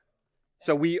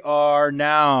So we are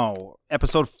now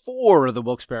episode 4 of the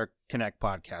Wilkes-Barre Connect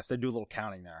podcast. I do a little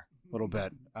counting there, a little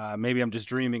bit. Maybe I'm just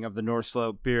dreaming of the North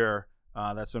Slope beer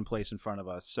that's been placed in front of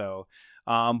us. So,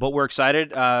 but we're excited.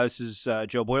 This is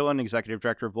Joe Boylan, Executive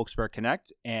Director of Wilkes-Barre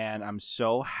Connect, and I'm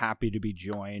so happy to be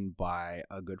joined by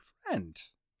a good friend,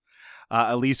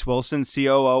 Elise Wilson,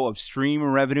 COO of Stream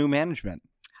Revenue Management.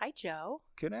 Hi, Joe.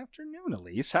 Good afternoon,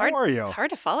 Elise. How are you? It's hard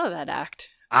to follow that act.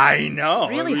 I know.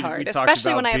 Really hard,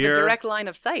 especially when I have a direct line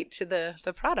of sight to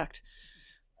the product.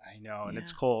 I know, and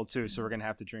it's cold too, so we're going to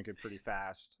have to drink it pretty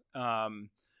fast.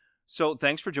 So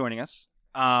thanks for joining us.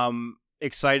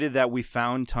 Excited that we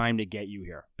found time to get you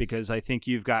here because I think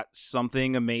you've got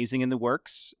something amazing in the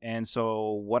works. And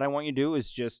so what I want you to do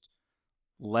is just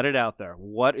let it out there.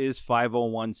 What is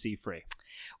 501c3?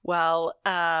 Well,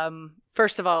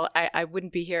 first of all, I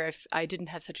wouldn't be here if I didn't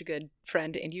have such a good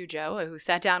friend in you, Joe, who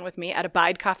sat down with me at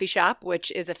Abide Coffee Shop,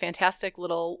 which is a fantastic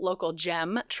little local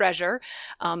gem treasure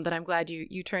that I'm glad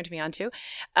you turned me on to,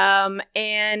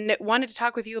 and wanted to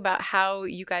talk with you about how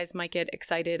you guys might get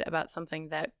excited about something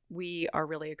that we are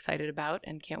really excited about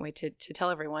and can't wait to tell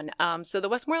everyone. So the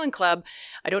Westmoreland Club,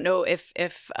 I don't know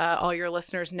if all your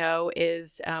listeners know,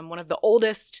 is one of the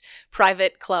oldest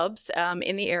private clubs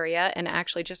in the area and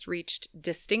actually just reached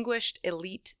Distinguished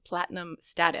Elite Platinum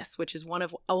status, which is one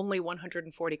of only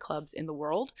 140 clubs in the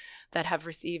world that have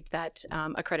received that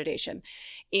accreditation.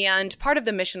 And part of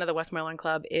the mission of the Westmoreland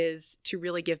Club is to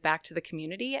really give back to the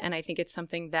community. And I think it's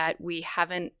something that we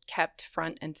haven't kept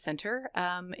front and center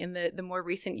in the more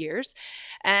recent years.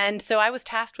 And so I was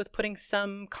tasked with putting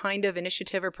some kind of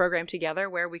initiative or program together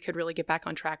where we could really get back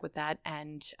on track with that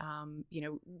and,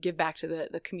 give back to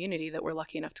the community that we're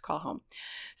lucky enough to call home.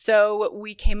 So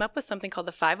we came up with something called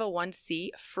the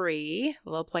 501c3, a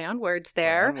little play on words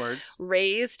there,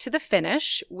 Raise to the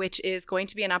Finish, which is going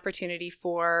to be an opportunity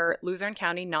for Luzerne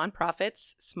County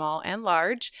nonprofits, small and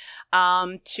large,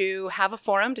 to have a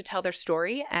forum to tell their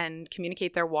story and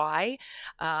communicate their why,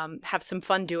 have some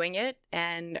fun doing it,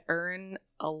 and earn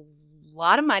a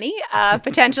lot of money,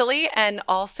 potentially, and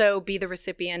also be the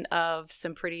recipient of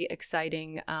some pretty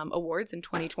exciting awards in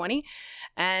 2020,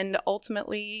 and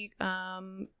ultimately,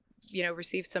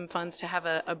 receive some funds to have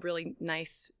a really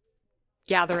nice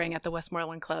gathering at the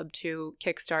Westmoreland Club to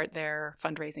kickstart their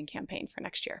fundraising campaign for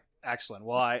next year. Excellent.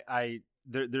 Well,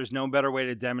 there's no better way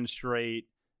to demonstrate,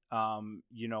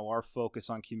 our focus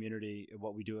on community,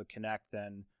 what we do at Connect,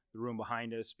 than the room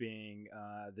behind us being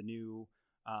the new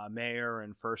mayor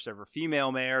and first ever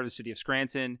female mayor of the city of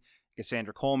Scranton,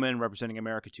 Cassandra Coleman, representing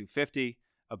America 250,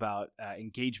 about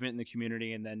engagement in the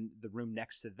community. And then the room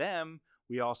next to them,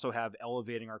 we also have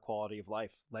Elevating Our Quality of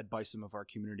Life, led by some of our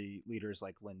community leaders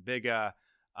like Lynn Biga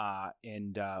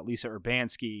and Lisa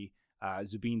Urbanski,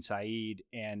 Zubin Saeed,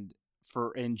 and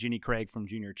Ginny Craig from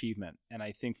Junior Achievement. And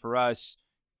I think for us,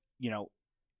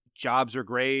 jobs are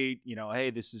great. Hey,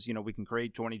 this is, we can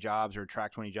create 20 jobs or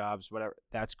attract 20 jobs, whatever.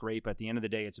 That's great. But at the end of the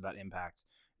day, it's about impact.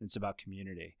 It's about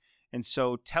community. And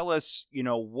so tell us,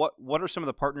 what are some of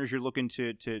the partners you're looking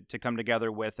to come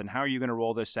together with, and how are you going to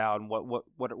roll this out, and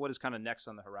what is kind of next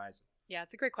on the horizon? Yeah,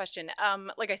 it's a great question.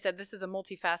 Like I said, this is a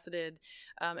multifaceted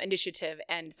initiative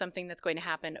and something that's going to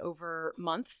happen over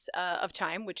months of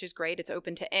time, which is great. It's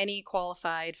open to any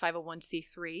qualified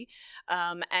 501c3.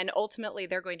 And ultimately,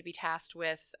 they're going to be tasked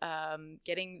with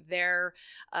getting their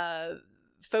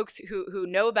folks who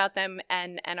know about them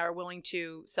and are willing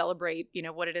to celebrate,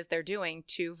 what it is they're doing,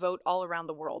 to vote all around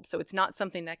the world. So it's not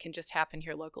something that can just happen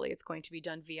here locally. It's going to be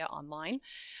done via online.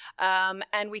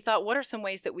 And we thought, what are some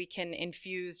ways that we can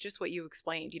infuse just what you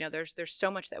explained? There's so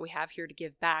much that we have here to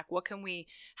give back. What can we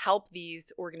help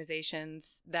these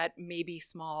organizations that may be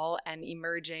small and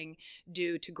emerging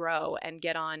do to grow and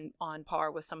get on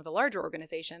par with some of the larger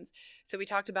organizations? So we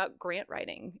talked about grant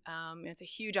writing. It's a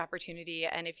huge opportunity.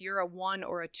 And if you're a one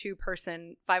or a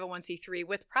two-person 501c3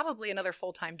 with probably another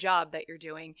full-time job that you're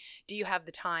doing, do you have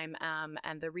the time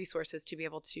and the resources to be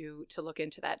able to look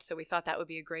into that? So we thought that would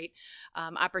be a great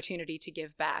opportunity to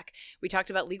give back. We talked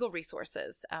about legal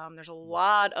resources. There's a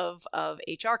lot of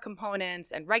HR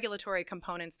components and regulatory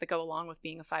components that go along with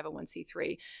being a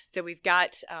 501c3. So we've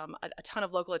got a ton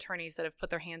of local attorneys that have put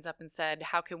their hands up and said,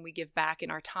 how can we give back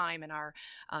in our time and our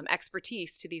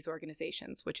expertise to these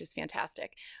organizations, which is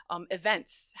fantastic.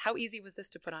 Events. How easy was this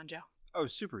to put on, Joe? Oh,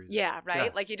 super easy. Yeah, right? Yeah.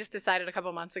 Like you just decided a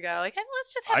couple months ago, like, hey,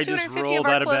 let's just have I 250 just rolled of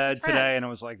our out of bed closest friends. today and I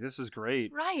was like, this is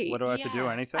great. Right. What do I have to do?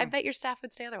 Anything? I bet your staff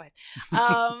would say otherwise.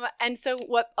 And so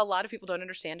what a lot of people don't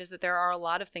understand is that there are a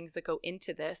lot of things that go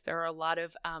into this. There are a lot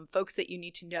of folks that you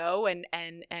need to know and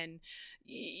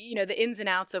you know, the ins and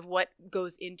outs of what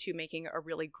goes into making a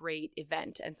really great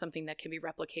event and something that can be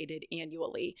replicated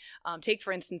annually. Take,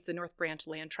 for instance, the North Branch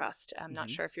Land Trust. I'm not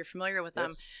sure if you're familiar with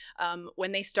them.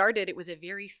 When they started, it was a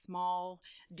very small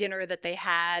dinner that they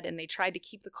had, and they tried to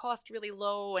keep the cost really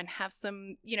low and have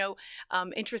some, you know,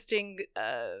 interesting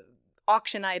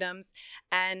auction items.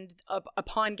 And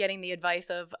upon getting the advice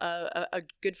of a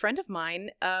good friend of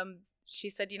mine, she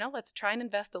said, you know, let's try and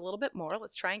invest a little bit more.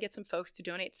 Let's try and get some folks to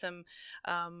donate some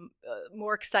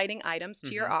more exciting items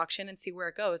to your auction and see where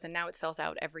it goes. And now it sells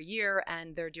out every year,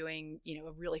 and they're doing, you know,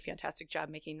 a really fantastic job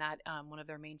making that one of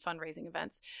their main fundraising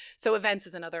events. So events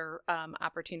is another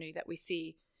opportunity that we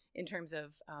see in terms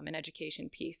of an education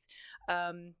piece.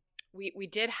 We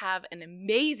did have an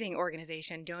amazing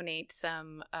organization donate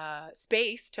some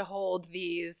space to hold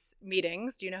these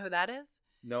meetings. Do you know who that is?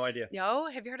 No idea. No?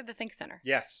 Have you heard of the Think Center?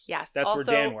 Yes. Yes. That's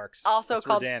also, where Dan works. Also That's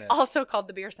called where Dan is. also called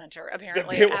the Beer Center,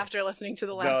 apparently, after listening to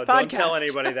the last podcast. Don't tell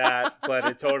anybody that, but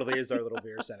it totally is our little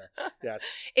beer center. Yes.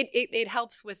 It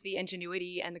helps with the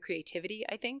ingenuity and the creativity,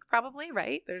 I think, probably,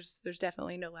 right? There's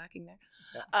definitely no lacking there.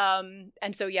 Yeah.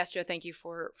 And so, yes, Joe, thank you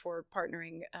for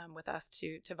partnering with us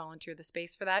to volunteer the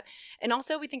space for that. And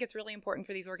also, we think it's really important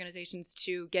for these organizations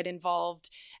to get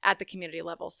involved at the community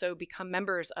level. So become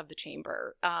members of the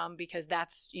chamber, because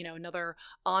that's, you know, another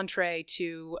entree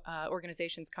to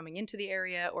organizations coming into the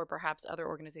area, or perhaps other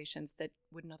organizations that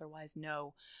wouldn't otherwise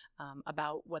know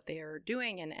about what they are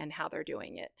doing and how they're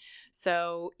doing it.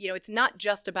 So, you know, it's not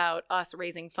just about us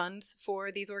raising funds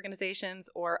for these organizations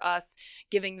or us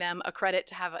giving them a credit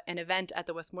to have an event at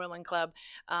the Westmoreland Club.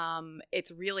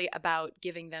 It's really about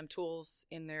giving them tools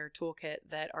in their toolkit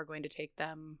that are going to take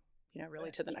them, you know,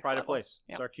 really to the next level. Pride of place.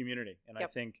 Yep. It's our community. And I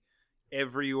think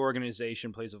every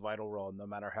organization plays a vital role, no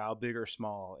matter how big or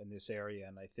small, in this area.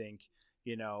 And I think,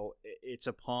 you know, it's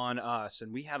upon us.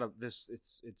 And we had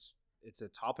it's a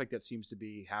topic that seems to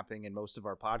be happening in most of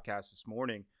our podcasts this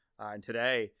morning and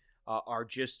today, are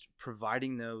just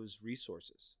providing those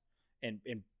resources and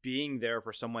being there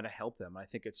for someone to help them. I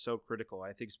think it's so critical.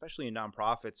 I think especially in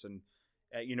nonprofits and,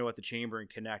 you know, at the Chamber and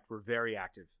Connect, we're very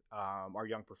active. Our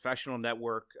Young Professional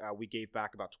Network, we gave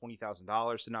back about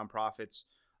 $20,000 to nonprofits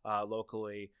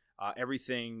locally.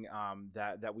 Everything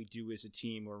that we do as a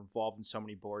team, we're involved in so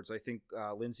many boards. I think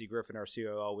Lindsay Griffin, our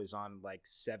COO, is on like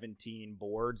 17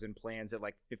 boards and plans at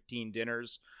like 15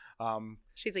 dinners.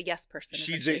 She's a yes person.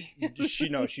 She's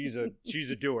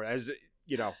a doer. As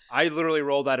you know, I literally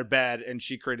rolled out of bed and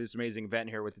she created this amazing event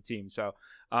here with the team. So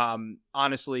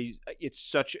honestly, it's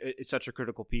such a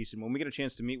critical piece. And when we get a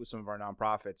chance to meet with some of our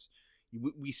nonprofits,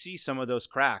 we see some of those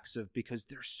cracks because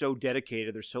they're so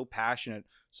dedicated, they're so passionate.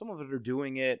 Some of them are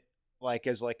doing it like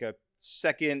as like a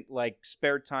second, like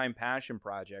spare time passion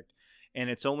project. And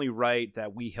it's only right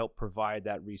that we help provide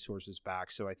that resources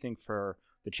back. So I think for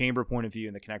the Chamber point of view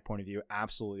and the Connect point of view,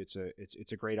 absolutely,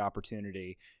 it's a great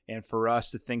opportunity. And for us,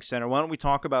 the Think Center, why don't we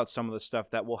talk about some of the stuff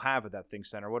that we'll have at that Think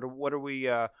Center?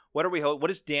 What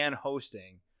is Dan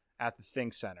hosting at the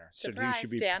Think Center? Surprise, so you should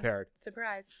be Dan. prepared.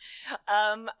 Surprise.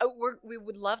 We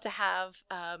would love to have,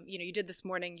 you know, you did this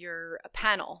morning your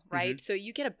panel, right? So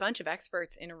you get a bunch of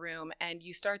experts in a room and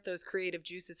you start those creative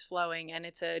juices flowing, and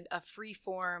it's a free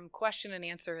form question and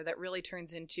answer that really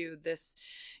turns into this,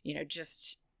 you know,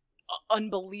 just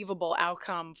unbelievable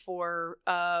outcome for,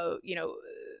 you know,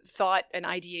 thought and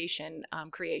ideation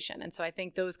creation. And so I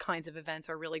think those kinds of events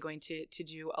are really going to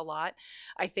do a lot.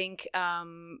 I think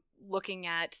looking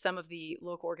at some of the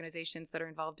local organizations that are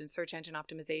involved in search engine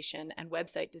optimization and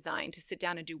website design to sit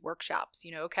down and do workshops.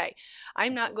 You know, okay,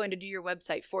 I'm not going to do your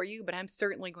website for you, but I'm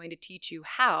certainly going to teach you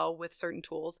how, with certain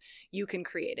tools, you can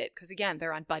create it. Because again,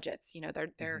 they're on budgets. You know,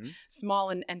 they're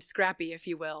small and scrappy, if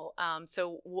you will.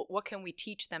 So what can we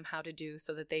teach them how to do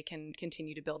so that they can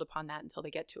continue to build upon that until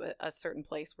they get to a certain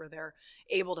place where they're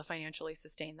able to financially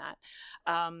sustain that.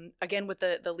 Again, with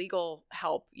the legal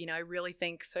help, you know, I really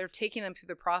think sort of taking them through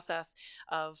the process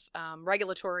of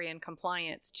regulatory and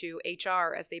compliance to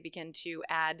HR as they begin to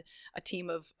add a team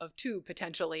of two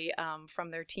potentially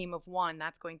from their team of one,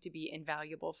 that's going to be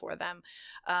invaluable for them.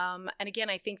 And again,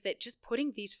 I think that just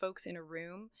putting these folks in a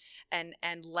room and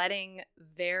letting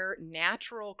their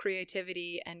natural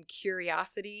creativity and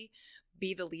curiosity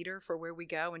be the leader for where we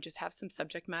go and just have some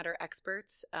subject matter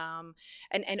experts,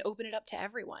 and open it up to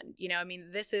everyone. I mean,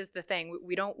 this is the thing.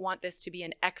 We don't want this to be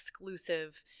an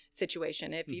exclusive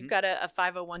situation. If you've got a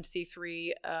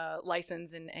 501c3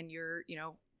 license and you're,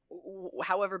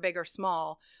 however big or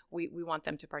small, we want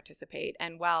them to participate.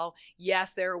 And while,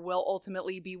 yes, there will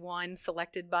ultimately be one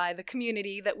selected by the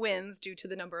community that wins due to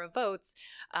the number of votes,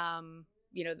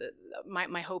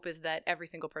 my hope is that every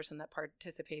single person that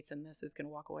participates in this is going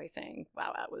to walk away saying,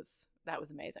 wow, that was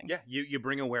amazing. Yeah, you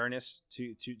bring awareness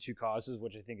to causes,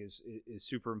 which I think is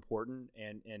super important.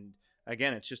 And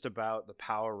again, it's just about the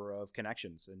power of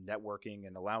connections and networking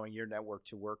and allowing your network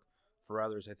to work for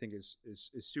others. I think is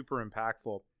super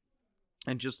impactful.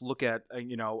 And just look at,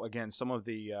 again, some of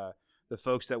the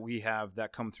folks that we have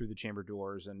that come through the chamber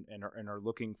doors and are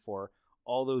looking for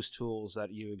all those tools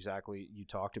that you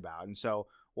talked about. And so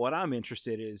what I'm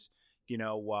interested is,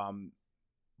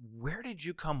 where did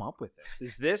you come up with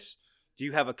this? Do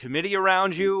you have a committee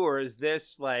around you, or is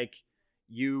this like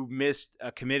you missed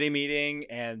a committee meeting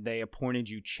and they appointed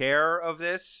you chair of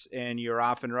this and you're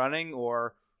off and running,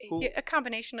 or a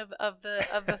combination of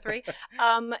the three?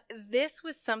 This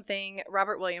was something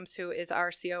Robert Williams, who is our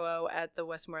COO at the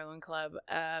Westmoreland Club,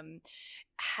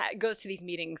 goes to these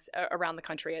meetings around the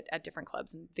country at different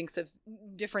clubs and thinks of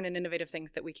different and innovative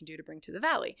things that we can do to bring to the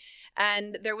Valley.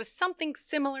 And there was something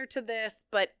similar to this,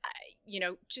 but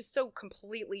just so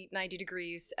completely 90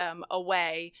 degrees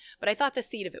away. But I thought the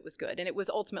seed of it was good, and it was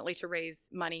ultimately to raise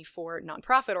money for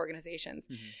nonprofit organizations.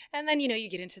 Mm-hmm. And then you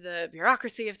get into the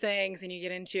bureaucracy of things, and you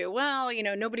get into,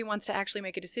 nobody wants to actually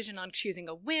make a decision on choosing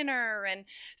a winner, and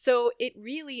so it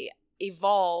really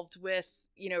evolved with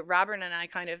Robert and I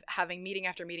kind of having meeting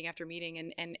after meeting after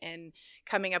meeting and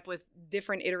coming up with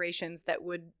different iterations that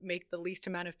would make the least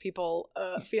amount of people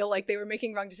feel like they were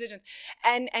making wrong decisions.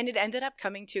 And it ended up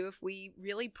coming to, if we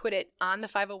really put it on the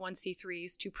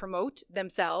 501c3s to promote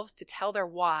themselves, to tell their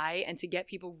why, and to get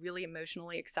people really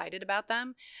emotionally excited about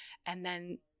them, and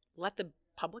then let the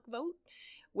public vote.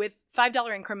 With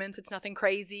 $5 increments, it's nothing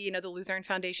crazy. The Luzerne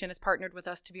Foundation has partnered with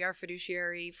us to be our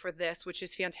fiduciary for this, which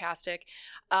is fantastic.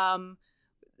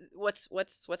 What's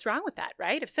wrong with that,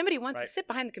 right? If somebody wants to sit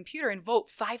behind the computer and vote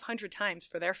 500 times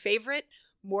for their favorite,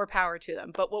 more power to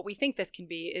them. But what we think this can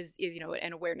be is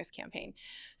an awareness campaign.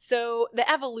 So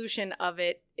the evolution of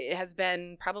it has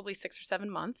been probably 6 or 7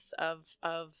 months of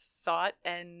thought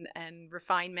and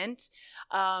refinement.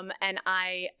 And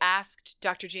I asked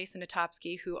Dr. Jason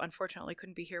Natopsky, who unfortunately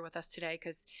couldn't be here with us today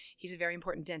because he's a very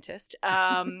important dentist,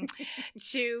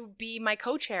 to be my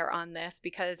co-chair on this,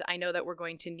 because I know that we're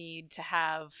going to need to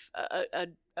have a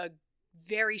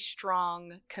very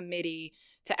strong committee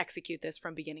to execute this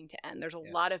from beginning to end. There's a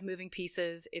lot of moving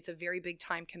pieces. It's a very big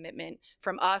time commitment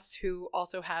from us, who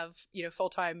also have,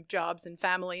 full-time jobs and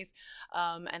families,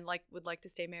 and would like to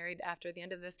stay married after the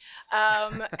end of this.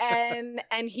 And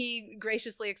he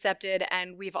graciously accepted.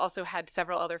 And we've also had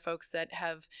several other folks that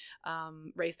have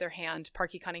raised their hand.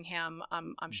 Parky Cunningham,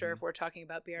 I'm sure if we're talking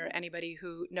about beer, anybody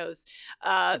who knows.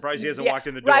 Surprised he hasn't walked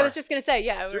in the door. Right, I was just going to say,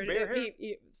 yeah.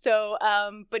 So,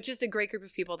 but just a great group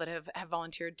of people that have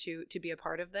volunteered to be a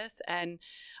part of this. And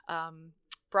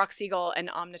Brock Siegel and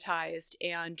Omnitized,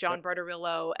 and John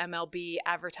Barterillo, MLB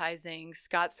Advertising,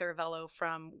 Scott Cervello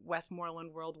from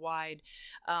Westmoreland Worldwide,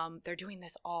 they're doing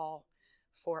this all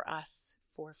for us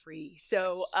for free.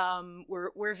 So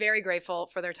we're very grateful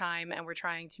for their time, and we're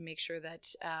trying to make sure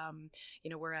that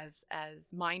we're as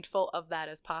mindful of that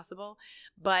as possible.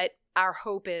 But our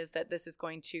hope is that this is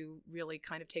going to really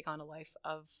kind of take on a life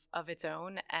of its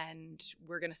own, and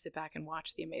we're going to sit back and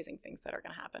watch the amazing things that are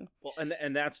going to happen. Well,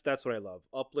 and that's what I love.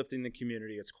 Uplifting the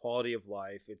community, it's quality of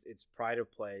life, it's pride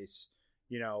of place.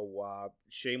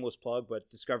 Shameless plug, but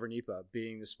Discover NEPA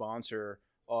being the sponsor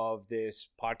of this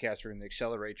podcast room, the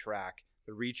Accelerate track,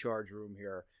 the recharge room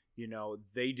here.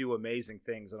 They do amazing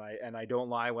things, and I don't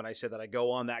lie when I say that I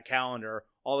go on that calendar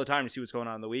all the time to see what's going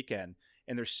on the weekend.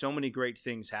 And there's so many great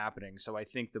things happening. So I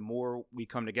think the more we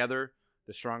come together,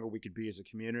 the stronger we could be as a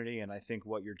community. And I think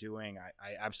what you're doing,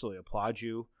 I absolutely applaud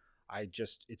you.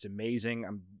 It's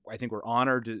amazing. I think we're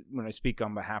honored to, when I speak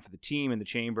on behalf of the team and the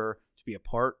chamber, to be a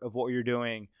part of what you're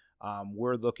doing.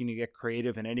 We're looking to get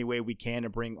creative in any way we can to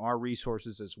bring our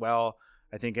resources as well.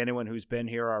 I think anyone who's been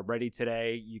here already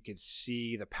today, you could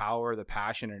see the power, the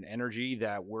passion, and energy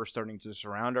that we're starting to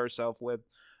surround ourselves with.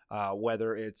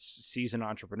 Whether it's seasoned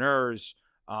entrepreneurs,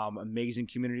 amazing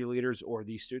community leaders, or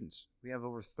these students. We have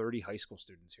over 30 high school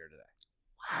students here today.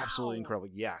 Wow. Absolutely incredible.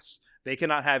 Yes. They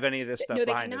cannot have any of this stuff behind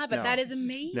us. No, they cannot, but that is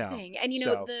amazing. No. And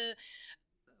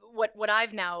what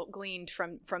I've now gleaned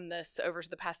from this over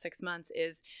the past 6 months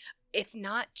is it's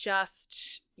not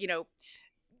just,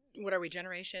 what are we,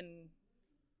 Generation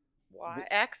Y,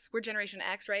 X? We're Generation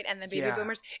X, right? And then baby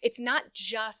boomers. It's not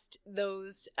just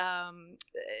those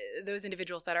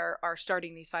individuals that are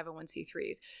starting these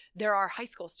 501c3s. There are high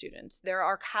school students. There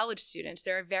are college students.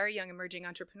 There are very young emerging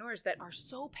entrepreneurs that are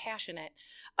so passionate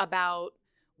about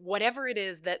whatever it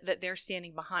is that they're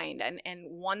standing behind.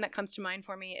 And one that comes to mind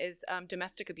for me is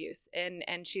domestic abuse.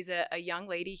 And she's a young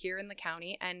lady here in the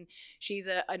county, and she's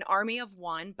an army of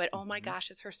one, but oh my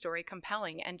gosh, is her story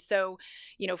compelling. And so,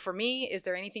 for me, is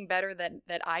there anything better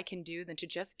that I can do than to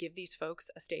just give these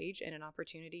folks a stage and an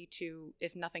opportunity to,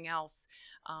 if nothing else,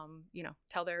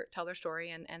 tell their story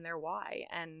and their why.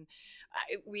 And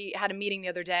we had a meeting the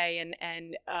other day,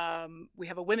 and we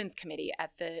have a women's committee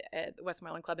at the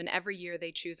Westmoreland Club, and every year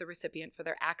they choose a recipient for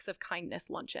their Acts of Kindness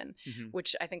luncheon,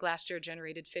 which I think last year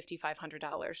generated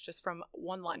 $5,500 just from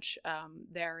one lunch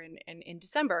there in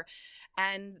December.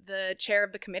 And the chair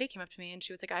of the committee came up to me and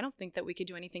she was like, I don't think that we could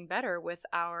do anything better with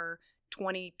our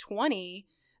 2020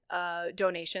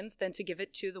 donations than to give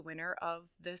it to the winner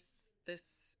of this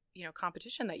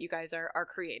competition that you guys are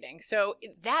creating. So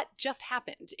that just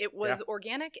happened. It was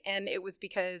organic, and it was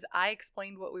because I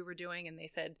explained what we were doing, and they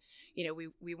said,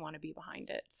 we want to be behind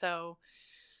it. So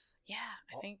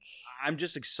I think I'm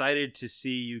just excited to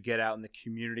see you get out in the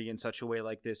community in such a way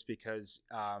like this, because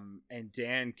and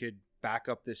Dan could back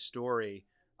up this story.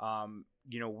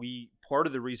 Part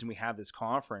of the reason we have this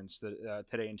conference that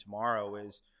today and tomorrow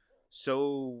is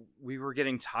so we were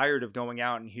getting tired of going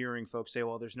out and hearing folks say,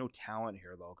 well, there's no talent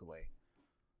here locally.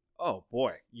 Oh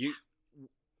boy,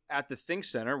 at the Think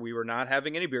Center, we were not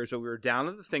having any beers, but we were down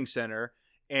at the Think Center,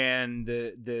 and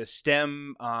the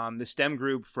STEM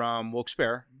group from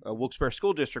Wilkes-Barre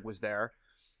School District was there.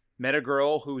 Met a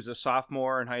girl who was a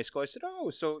sophomore in high school. I said, oh,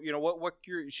 so what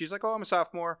year? She's like, oh, I'm a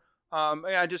sophomore.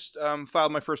 I just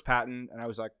filed my first patent. And I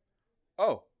was like,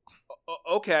 oh,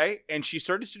 okay. And she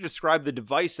started to describe the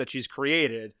device that she's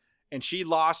created, and she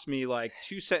lost me like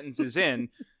 2 sentences in.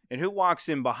 And who walks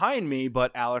in behind me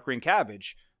but Alec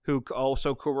Rincavic, who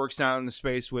also co-works down in the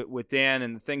space with Dan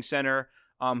in the Think Center.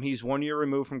 He's 1 year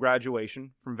removed from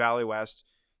graduation from Valley West.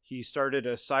 He started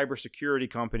a cybersecurity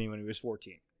company when he was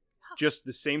 14. Oh. Just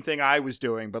the same thing I was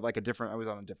doing, but like I was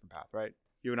on a different path, right?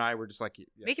 You and I were just like...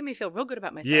 Yeah. Making me feel real good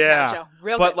about myself now, Joe.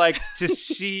 Real but good. Like to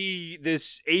see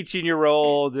this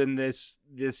 18-year-old and this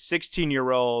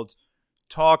 16-year-old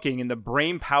talking, and the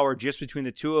brain power just between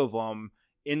the two of them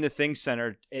in the Think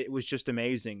Center, it was just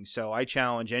amazing. So I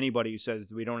challenge anybody who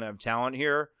says we don't have talent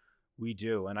here. We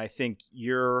do. And I think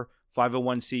your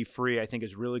 501c3, I think,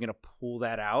 is really going to pull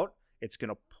that out. It's going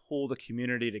to pull the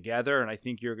community together. And I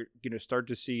think you're going to start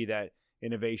to see that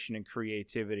innovation and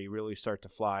creativity really start to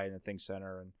fly in the Think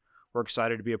Center. And we're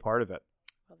excited to be a part of it.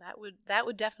 Well, that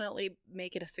would definitely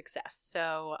make it a success.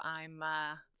 So I'm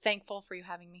thankful for you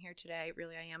having me here today.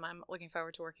 Really, I am. I'm looking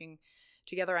forward to working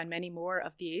together on many more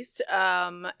of these,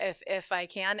 if I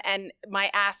can. And my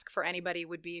ask for anybody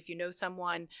would be, if you know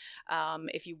someone,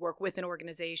 if you work with an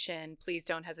organization, please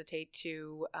don't hesitate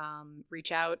to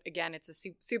reach out. Again, it's a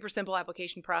super simple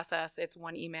application process. It's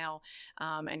one email,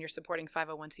 and you're supporting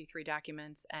 501c3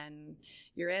 documents, and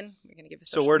you're in. You're going to give us.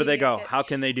 So where do they go? Kit. How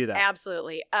can they do that?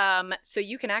 Absolutely. So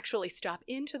you can actually stop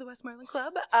into the Westmoreland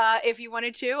Club if you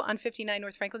wanted to on 59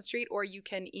 North Franklin Street, or you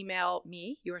can email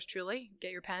me, yours truly.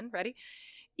 Get your pen ready.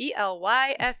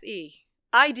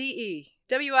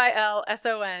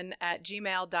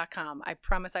 ELYSEIDEWILSON@gmail.com. I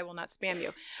promise I will not spam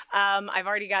you. I've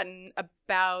already gotten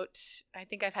I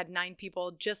think I've had 9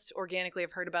 people just organically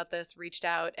have heard about this, reached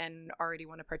out, and already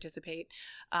want to participate.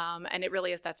 And it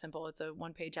really is that simple. It's a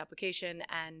 1-page application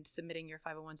and submitting your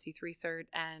 501c3 cert,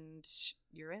 and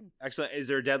you're in. Excellent. Is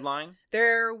there a deadline?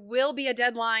 There will be a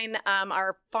deadline.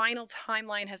 Our final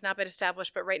timeline has not been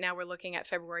established, but right now we're looking at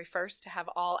February 1st to have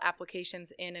all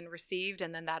applications in and received,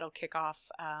 and then that'll kick off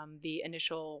the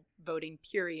initial voting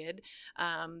period.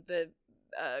 The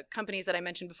companies that I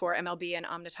mentioned before, MLB and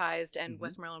Omnitized and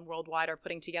Westmoreland Worldwide, are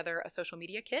putting together a social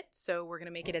media kit. So we're going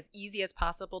to make it as easy as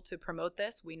possible to promote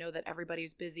this. We know that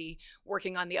everybody's busy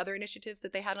working on the other initiatives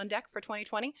that they had on deck for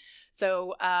 2020.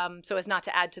 So as not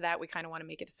to add to that, we kind of want to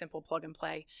make it a simple plug and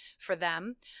play for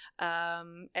them.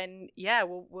 And yeah,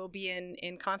 we'll be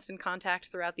in constant contact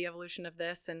throughout the evolution of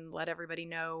this, and let everybody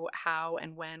know how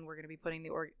and when we're going to be putting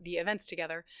the events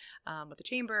together with the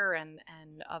chamber and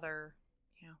other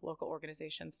local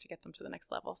organizations to get them to the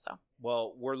next level. So,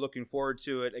 well, we're looking forward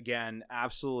to it. Again,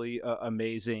 absolutely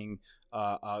amazing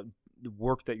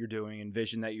work that you're doing and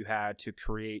vision that you had to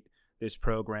create this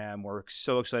program. We're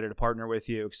so excited to partner with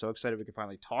you. So excited we can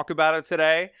finally talk about it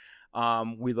today.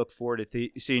 We look forward to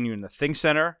seeing you in the Think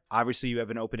Center. Obviously, you have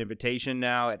an open invitation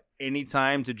now at any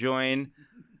time to join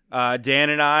Dan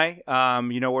and I.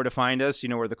 You know where to find us. You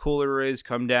know where the cooler is.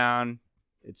 Come down.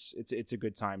 It's a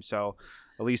good time. So,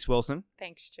 Elise Wilson.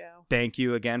 Thanks, Joe. Thank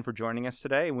you again for joining us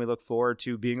today, and we look forward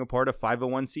to being a part of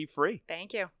 501c3.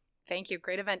 Thank you.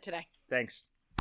 Great event today. Thanks.